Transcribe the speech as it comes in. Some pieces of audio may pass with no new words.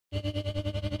Hey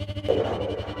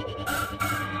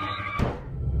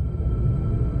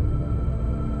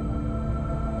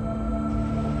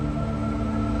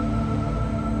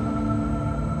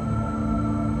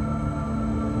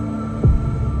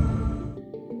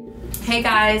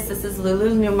guys, this is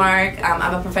LuLu Newmark.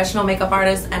 I'm a professional makeup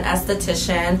artist and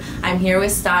esthetician. I'm here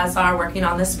with STAZR working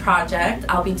on this project.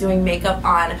 I'll be doing makeup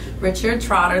on Richard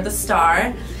Trotter, the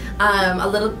star. A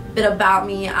little bit about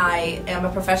me: I am a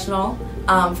professional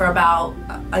for about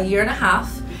a year and a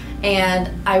half, and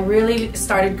I really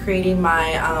started creating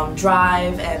my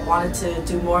drive and wanted to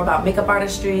do more about makeup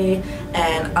artistry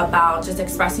and about just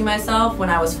expressing myself when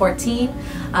I was 14.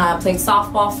 Played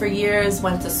softball for years,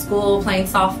 went to school playing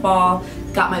softball,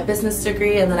 got my business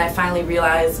degree, and then I finally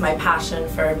realized my passion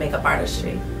for makeup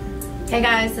artistry. Hey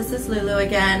guys, this is Lulu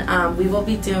again. We will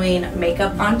be doing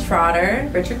makeup on Trotter,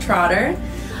 Richard Trotter.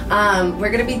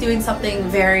 We're going to be doing something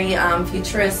very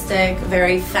futuristic,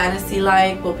 very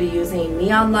fantasy-like. We'll be using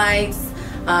neon lights,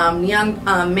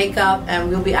 neon makeup, and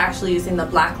we'll be actually using the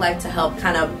black light to help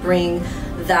kind of bring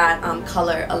that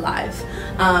color alive.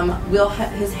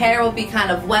 His hair will be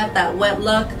kind of wet, that wet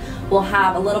look. We'll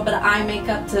have a little bit of eye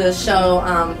makeup to show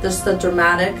just the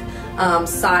dramatic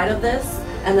side of this,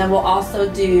 and then we'll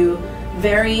also do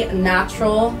very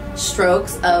natural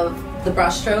strokes of the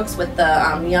brush strokes with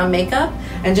the neon makeup,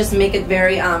 and just make it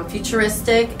very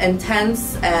futuristic,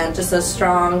 intense, and just a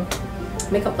strong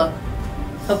makeup look.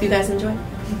 Hope you guys enjoy.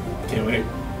 Can't wait.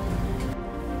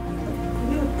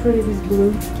 You look pretty with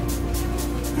blue.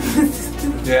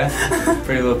 Yeah?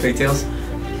 Pretty little pigtails?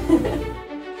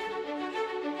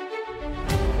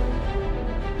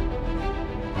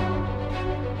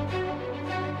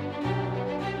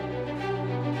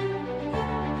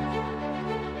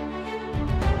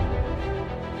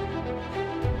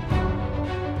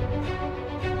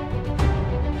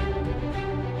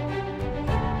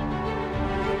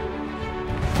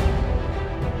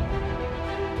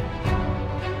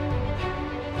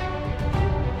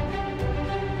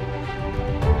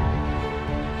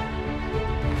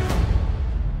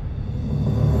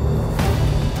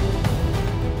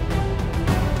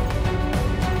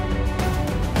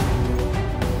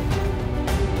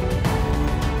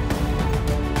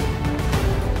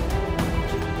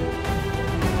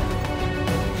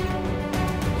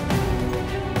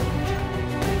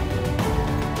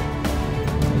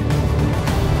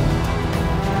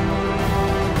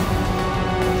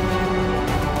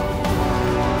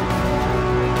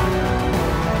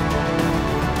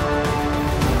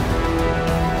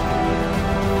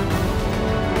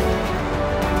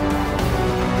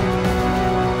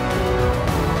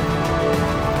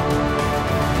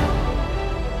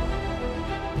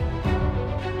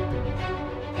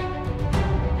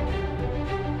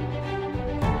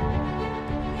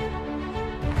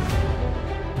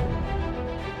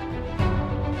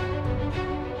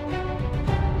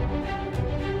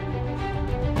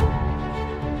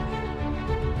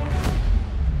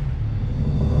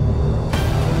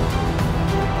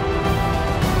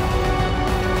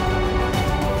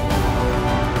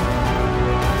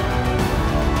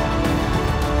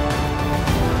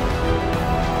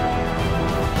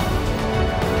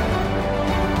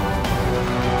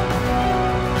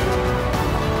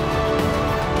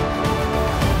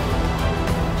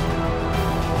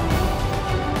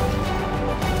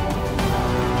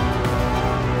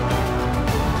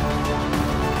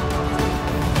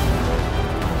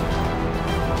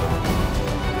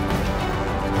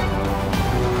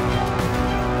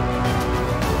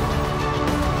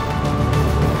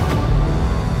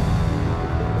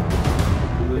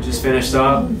 Finished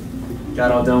up,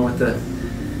 got all done with the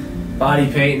body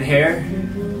paint and hair.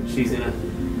 She's gonna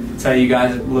tell you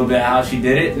guys a little bit how she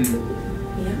did it, and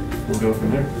yeah, we'll go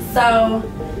from there. So,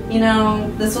 you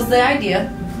know, this was the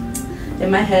idea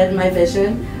in my head, my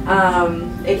vision.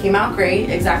 It came out great,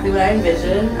 exactly what I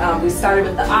envisioned. We started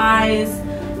with the eyes,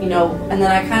 you know, and then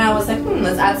I kind of was like,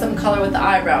 let's add some color with the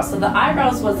eyebrows. So the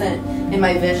eyebrows wasn't in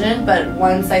my vision, but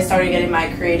once I started getting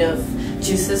my creative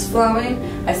juices flowing,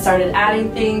 I started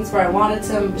adding things where I wanted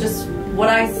to, just what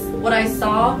I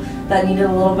saw that needed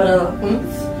a little bit of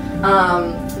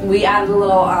oomph. We added a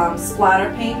little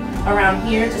splatter paint around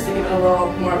here just to give it a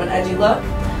little more of an edgy look.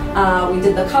 We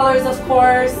did the colors, of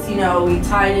course. You know, we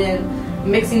tied in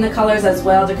mixing the colors as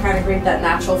well to kind of create that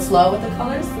natural flow with the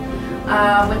colors.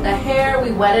 With the hair,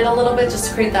 we wet it a little bit just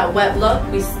to create that wet look.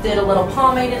 We did a little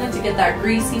pomade in it to get that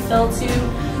greasy feel too.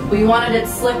 We wanted it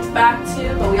slicked back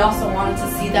too, but we also wanted to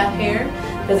see that hair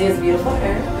because he has beautiful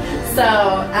hair. So,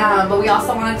 but we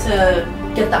also wanted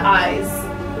to get the eyes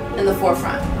in the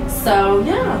forefront. So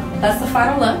yeah, that's the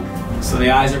final look. So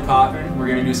the eyes are popping. we're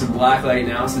gonna do some black light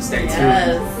now, so stay tuned.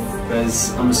 Yes.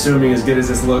 Because I'm assuming as good as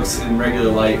this looks in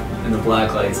regular light, in the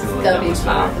black light, it's gonna look that much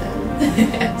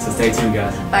better. So stay tuned,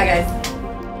 guys. Bye, guys.